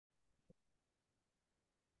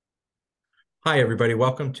Hi, everybody.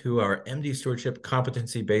 Welcome to our MD Stewardship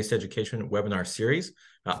Competency-Based Education webinar series.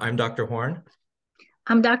 I'm Dr. Horn,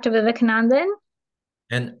 I'm Dr. Vivekanandan.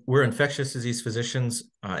 and we're infectious disease physicians,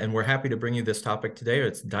 and we're happy to bring you this topic today.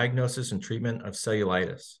 It's diagnosis and treatment of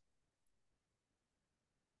cellulitis.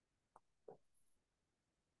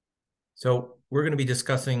 So we're going to be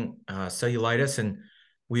discussing cellulitis, and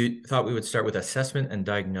we thought we would start with assessment and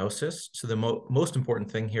diagnosis. So the most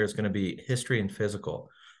important thing here is going to be history and physical.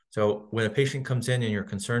 So when a patient comes in and you're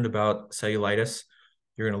concerned about cellulitis,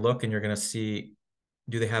 you're going to look and you're going to see,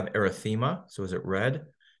 do they have erythema? So is it red?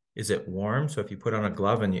 Is it warm? So if you put on a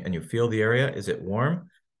glove and you feel the area, is it warm?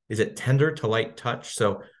 Is it tender to light touch?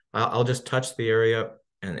 So I'll just touch the area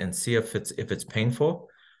and see if it's painful.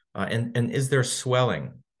 And is there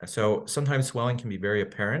swelling? So sometimes swelling can be very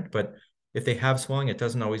apparent, but if they have swelling, it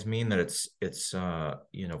doesn't always mean that it's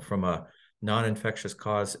from a non-infectious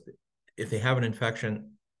cause. If they have an infection,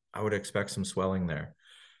 I would expect some swelling there.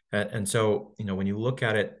 And so, when you look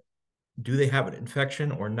at it, do they have an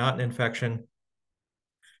infection or not an infection?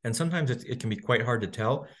 And sometimes it can be quite hard to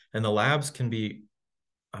tell, and the labs can be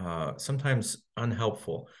sometimes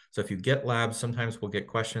unhelpful. So if you get labs, sometimes we'll get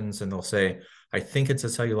questions and they'll say, I think it's a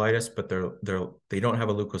cellulitis, but they don't have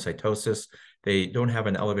a leukocytosis. They don't have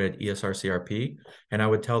an elevated ESR-CRP. And I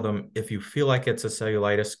would tell them, if you feel like it's a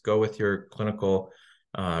cellulitis, go with your clinical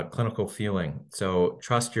feeling. So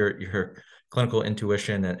trust your clinical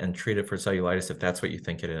intuition and treat it for cellulitis if that's what you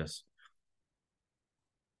think it is.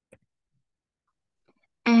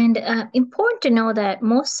 And important to know that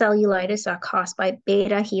most cellulitis are caused by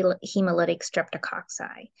beta hemolytic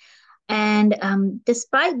streptococci. And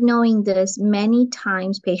despite knowing this, many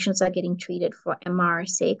times patients are getting treated for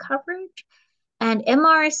MRSA coverage. And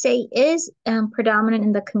MRSA is predominant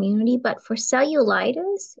in the community, but for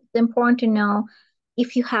cellulitis, it's important to know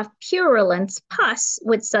if you have purulence pus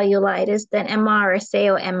with cellulitis, then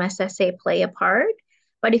MRSA or MSSA play a part.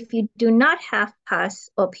 But if you do not have pus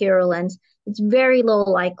or purulence, it's very low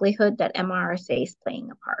likelihood that MRSA is playing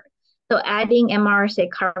a part. So adding MRSA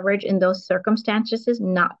coverage in those circumstances is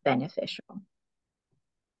not beneficial.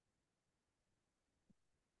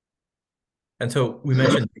 And so we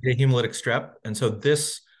mentioned beta hemolytic strep. And so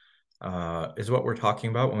this is what we're talking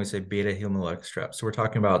about when we say beta hemolytic strep. So we're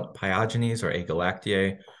talking about pyogenes or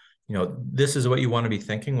agalactiae. This is what you want to be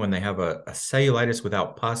thinking when they have a cellulitis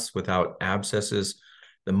without pus, without abscesses.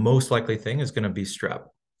 The most likely thing is going to be strep.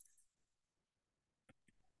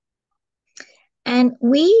 And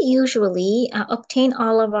we usually obtain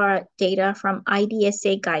all of our data from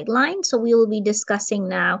IDSA guidelines. So we will be discussing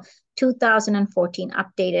now 2014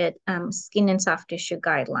 updated skin and soft tissue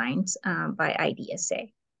guidelines by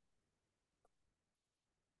IDSA.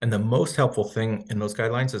 And the most helpful thing in those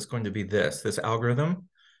guidelines is going to be this algorithm.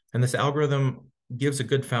 And this algorithm gives a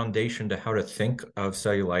good foundation to how to think of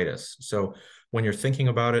cellulitis. So when you're thinking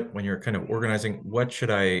about it, when you're kind of organizing, what should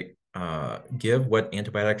I give? What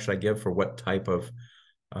antibiotic should I give for what type of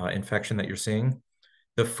infection that you're seeing?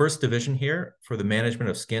 The first division here for the management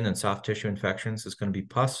of skin and soft tissue infections is going to be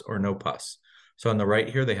pus or no pus. So on the right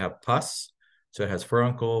here, they have pus. So it has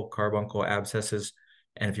furuncle, carbuncle, abscesses.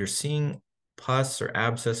 And if you're seeing pus or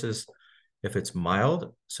abscesses, if it's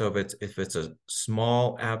mild, so if it's a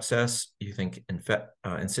small abscess, you think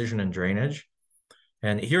incision and drainage.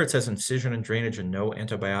 And here it says incision and drainage and no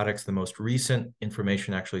antibiotics. The most recent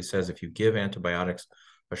information actually says if you give antibiotics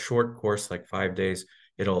a short course, like 5 days,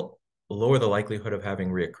 it'll lower the likelihood of having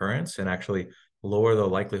reoccurrence and actually lower the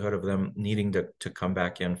likelihood of them needing to come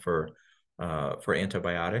back in for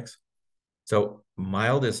antibiotics. So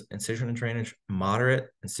mild is incision and drainage, moderate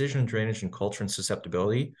incision and drainage and culture and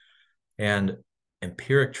susceptibility, and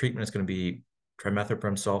empiric treatment is going to be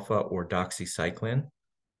trimethoprim sulfa or doxycycline.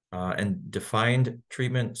 And defined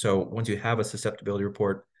treatment, so once you have a susceptibility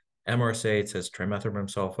report, MRSA, it says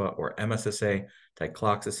trimethoprim sulfa, or MSSA,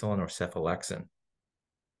 dicloxacillin or cephalexin.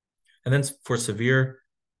 And then for severe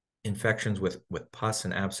infections with pus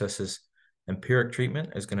and abscesses, empiric treatment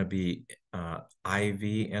is going to be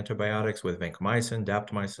IV antibiotics with vancomycin,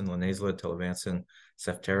 daptomycin, linezolid, telavancin,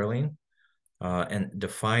 ceftaroline. And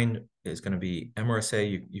defined is going to be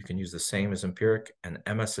MRSA. You can use the same as empiric, and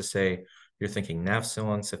MSSA, you're thinking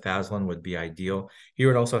nafcillin, cefazolin would be ideal. Here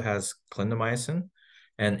it also has clindamycin,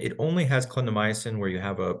 and it only has clindamycin where you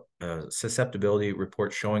have a susceptibility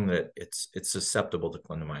report showing that it's susceptible to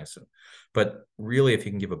clindamycin. But really, if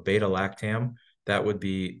you can give a beta-lactam, that would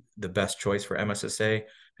be the best choice for MSSA,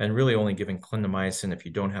 and really only giving clindamycin if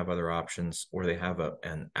you don't have other options or they have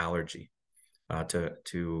an allergy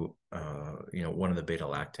to one of the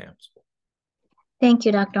beta-lactams. Thank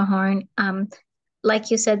you, Dr. Horn.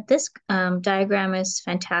 like you said, this diagram is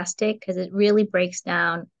fantastic because it really breaks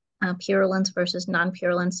down purulence versus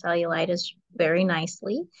non-purulent cellulitis very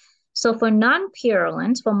nicely. So for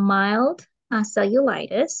non-purulent, for mild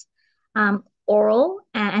cellulitis, oral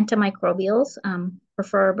antimicrobials,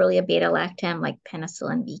 preferably a beta-lactam like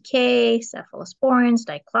penicillin VK, cephalosporins,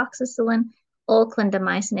 dicloxacillin, or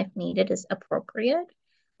clindamycin if needed is appropriate.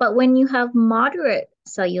 But when you have moderate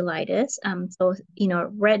cellulitis, so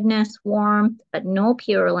redness, warmth, but no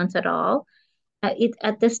purulence at all,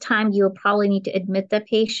 at this time you'll probably need to admit the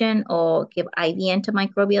patient or give IV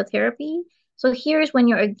antimicrobial therapy. So here's when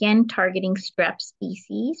you're again targeting strep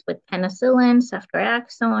species with penicillin,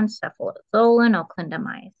 ceftriaxone, cefalozolin, or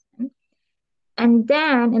clindamycin. And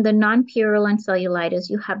then in the non-purulent cellulitis,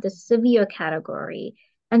 you have the severe category.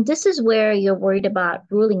 And this is where you're worried about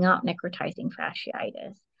ruling out necrotizing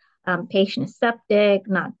fasciitis. Patient is septic,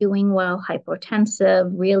 not doing well,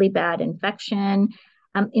 hypotensive, really bad infection.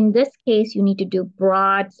 In this case, you need to do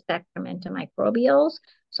broad spectrum antimicrobials.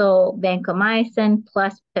 So vancomycin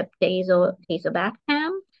plus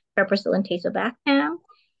pip-tazobactam, piperacillin-tazobactam,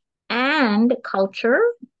 and culture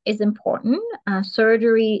is important.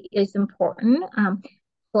 Surgery is important.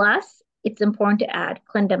 Plus, it's important to add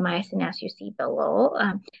clindamycin as you see below,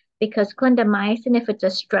 because clindamycin, if it's a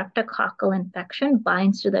streptococcal infection,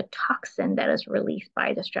 binds to the toxin that is released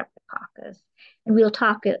by the streptococcus. And we'll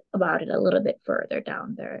talk about it a little bit further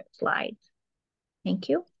down the slides. Thank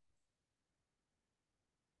you.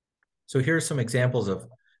 So here are some examples of,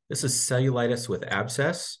 this is cellulitis with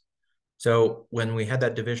abscess. So when we had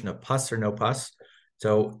that division of pus or no pus,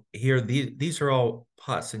 so here these are all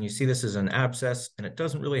pus, and you see this is an abscess, and it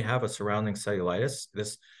doesn't really have a surrounding cellulitis.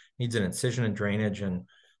 This needs an incision and drainage, and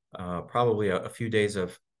probably a few days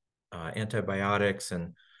of antibiotics,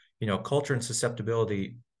 and culture and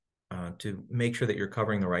susceptibility to make sure that you're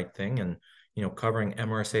covering the right thing, and covering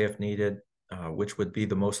MRSA if needed, which would be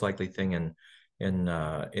the most likely thing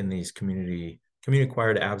in these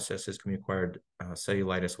community-acquired abscesses, community-acquired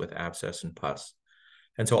cellulitis with abscess and pus.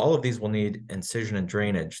 And so all of these will need incision and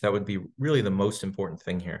drainage. That would be really the most important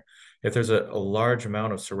thing here. If there's a large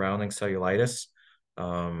amount of surrounding cellulitis,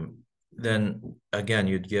 then again,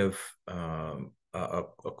 you'd give a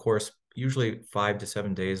course, usually 5 to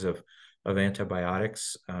 7 days of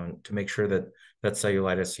antibiotics to make sure that that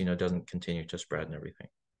cellulitis, doesn't continue to spread and everything.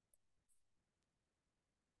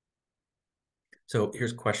 So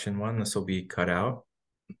here's question 1. This will be cut out.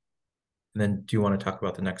 And then do you want to talk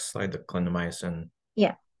about the next slide, the clindamycin?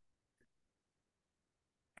 Yeah.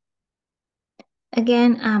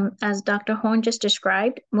 Again, as Dr. Horn just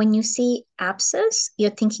described, when you see abscess, you're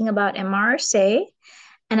thinking about MRSA,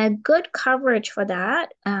 and a good coverage for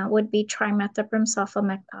that would be trimethoprim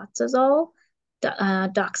sulfamethoxazole,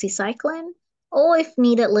 doxycycline, or if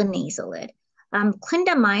needed, linezolid.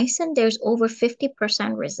 Clindamycin, there's over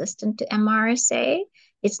 50% resistant to MRSA.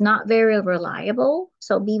 It's not very reliable,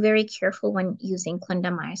 so be very careful when using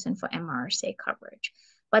clindamycin for MRSA coverage.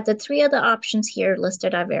 But the 3 other options here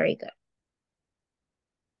listed are very good.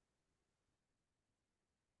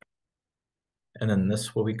 And then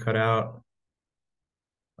this will be cut out.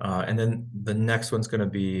 And then the next one's going to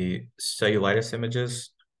be cellulitis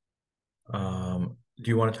images. Do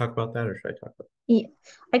you want to talk about that, or should I talk about it? Yeah,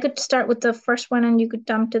 I could start with the first one and you could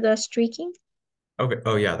jump to the streaking. Okay.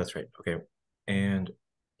 Oh, yeah, that's right. Okay. And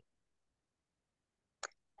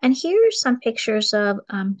here are some pictures of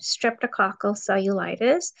streptococcal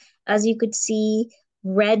cellulitis. As you could see,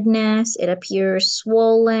 redness, it appears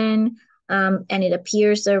swollen, and it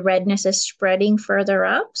appears the redness is spreading further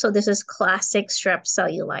up. So this is classic strep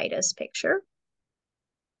cellulitis picture.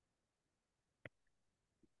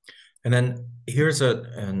 And then here's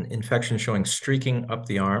an infection showing streaking up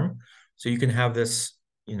the arm. So you can have this,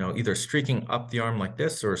 either streaking up the arm like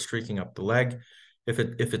this or streaking up the leg. If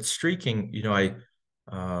it's streaking, I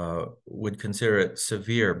would consider it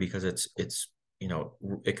severe because it's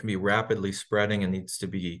it can be rapidly spreading and needs to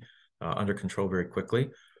be under control very quickly.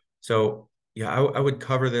 So yeah, I would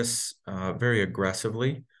cover this very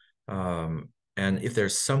aggressively. And if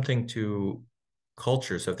there's something to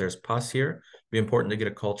culture, so if there's pus here, it'd be important to get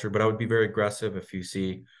a culture, but I would be very aggressive if you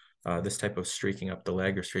see this type of streaking up the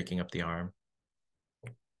leg or streaking up the arm.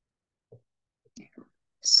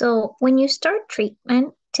 So when you start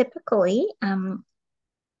treatment, typically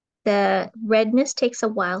the redness takes a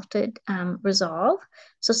while to resolve.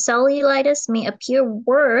 So cellulitis may appear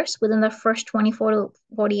worse within the first 24 to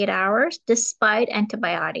 48 hours despite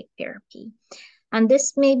antibiotic therapy. And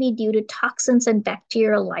this may be due to toxins and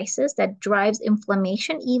bacterial lysis that drives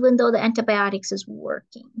inflammation, even though the antibiotics is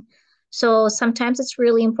working. So sometimes it's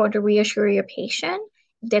really important to reassure your patient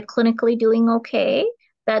they're clinically doing okay,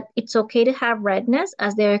 that it's okay to have redness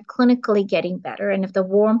as they're clinically getting better and if the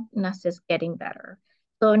warmness is getting better.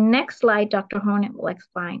 So next slide, Dr. Hornet will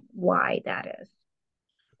explain why that is.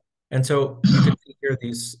 And so you can see here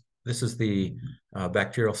this is the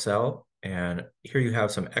bacterial cell, and here you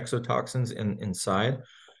have some exotoxins inside,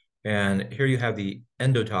 and here you have the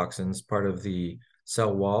endotoxins, part of the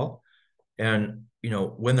cell wall. And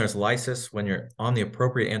when there's lysis, when you're on the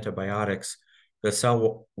appropriate antibiotics, the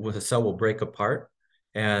cell will break apart,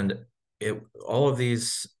 and all of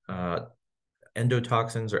these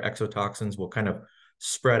endotoxins or exotoxins will kind of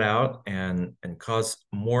spread out and cause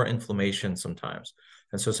more inflammation sometimes.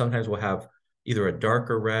 And so sometimes we'll have either a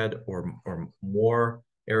darker red or more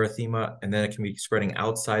erythema, and then it can be spreading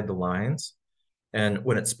outside the lines. And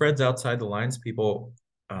when it spreads outside the lines, people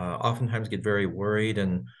oftentimes get very worried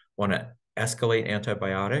and want to escalate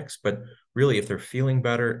antibiotics. But really, if they're feeling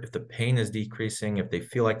better, if the pain is decreasing, if they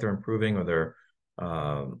feel like they're improving, or they're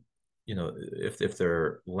if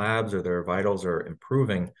their labs or their vitals are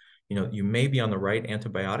improving, you may be on the right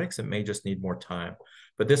antibiotics. It may just need more time.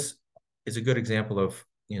 But this is a good example of,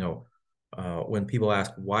 when people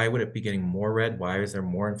ask, why would it be getting more red? Why is there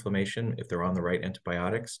more inflammation if they're on the right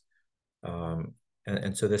antibiotics?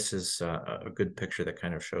 And so this is a good picture that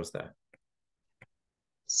kind of shows that.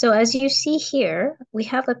 So as you see here, we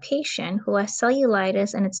have a patient who has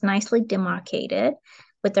cellulitis and it's nicely demarcated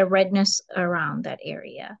with the redness around that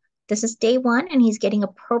area. This is day 1 and he's getting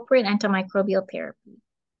appropriate antimicrobial therapy.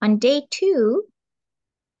 On day 2,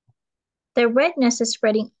 the redness is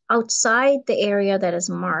spreading outside the area that is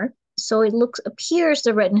marked. So it appears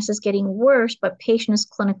the redness is getting worse, but patient is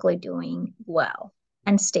clinically doing well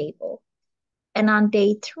and stable. And on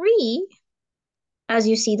day 3, as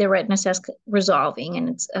you see, the redness is resolving and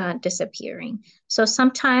it's disappearing. So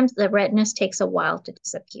sometimes the redness takes a while to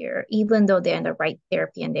disappear, even though they're in the right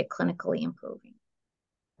therapy and they're clinically improving.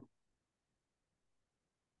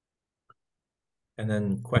 And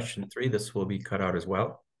then question 3, this will be cut out as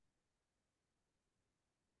well.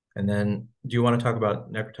 And then do you want to talk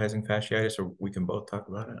about necrotizing fasciitis, or we can both talk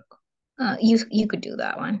about it? You could do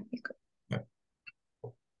that one. You could. Yeah.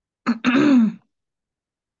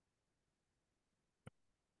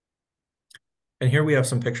 And here we have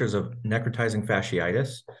some pictures of necrotizing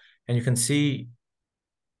fasciitis, and you can see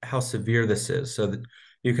how severe this is. So that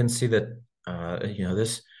you can see that,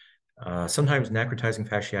 this sometimes necrotizing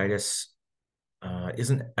fasciitis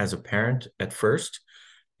isn't as apparent at first.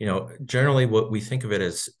 Generally what we think of it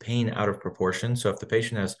as pain out of proportion. So if the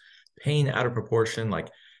patient has pain out of proportion, like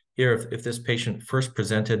here, if this patient first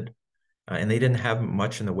presented and they didn't have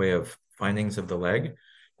much in the way of findings of the leg,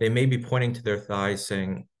 they may be pointing to their thighs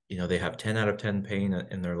saying, they have 10 out of 10 pain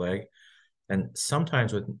in their leg. And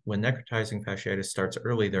sometimes when necrotizing fasciitis starts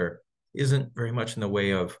early, there isn't very much in the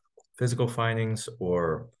way of physical findings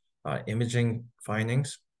or imaging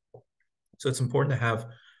findings. So it's important to have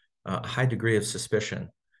a high degree of suspicion,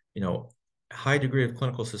 high degree of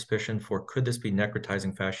clinical suspicion for, could this be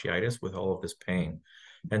necrotizing fasciitis with all of this pain?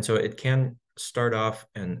 And so it can start off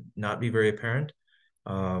and not be very apparent.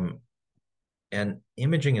 And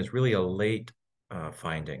imaging is really a late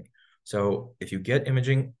finding. So if you get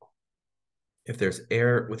imaging, if there's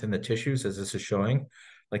air within the tissues, as this is showing,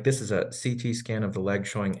 like this is a CT scan of the leg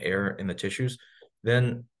showing air in the tissues,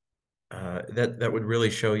 then that would really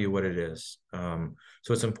show you what it is. So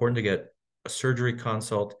it's important to get a surgery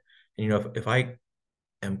consult. And, if I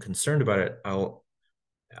am concerned about it, I'll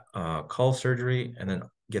call surgery and then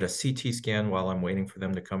get a CT scan while I'm waiting for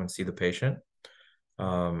them to come and see the patient.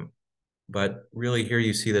 But really here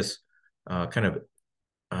you see this kind of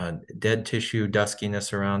dead tissue,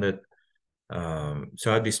 duskiness around it.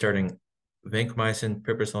 So I'd be starting vancomycin,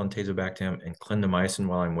 piperacillin, tazobactam, and clindamycin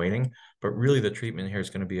while I'm waiting. But really the treatment here is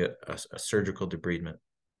going to be a surgical debridement.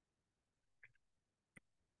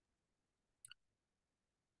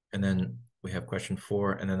 And then we have question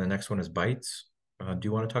 4, and then the next one is bites. Do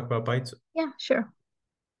you want to talk about bites? Yeah, sure.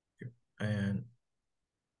 And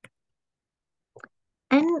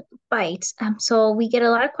bites. So we get a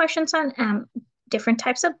lot of questions on different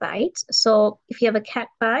types of bites. So if you have a cat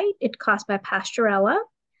bite, it's caused by Pasteurella.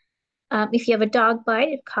 If you have a dog bite,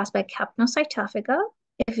 it's caused by Capnocytophaga.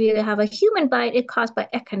 If you have a human bite, it's caused by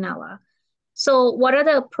Echinella. So what are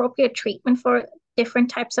the appropriate treatment for different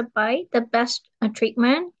types of bite? The best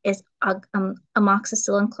treatment is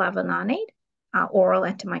amoxicillin clavulanate, oral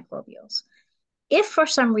antimicrobials. If for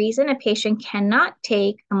some reason a patient cannot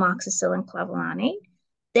take amoxicillin clavulanate,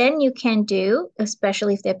 then you can do,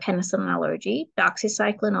 especially if they're penicillin allergy,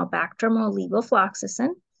 doxycycline or Bactrim or levofloxacin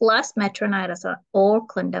plus metronidazole or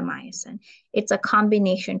clindamycin. It's a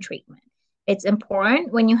combination treatment. It's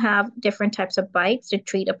important when you have different types of bites to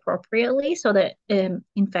treat appropriately so that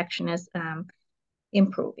infection is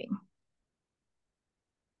improving.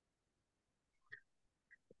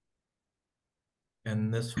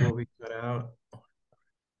 And this will be cut out.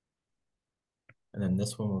 And then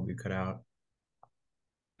this one will be cut out.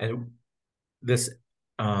 And this,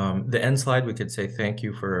 the end slide, we could say thank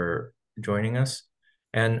you for joining us.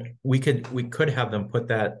 And we could have them put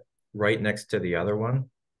that right next to the other one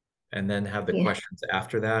and then have the Yeah. questions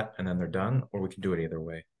after that and then they're done, or we could do it either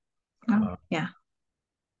way. Yeah.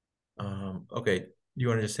 Okay. You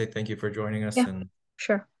want to just say thank you for joining us? Yeah, And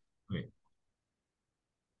sure. wait.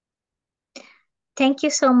 Thank you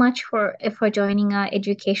so much for joining our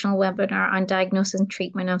educational webinar on diagnosis and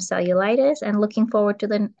treatment of cellulitis, and looking forward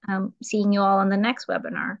to seeing you all on the next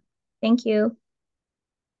webinar. Thank you.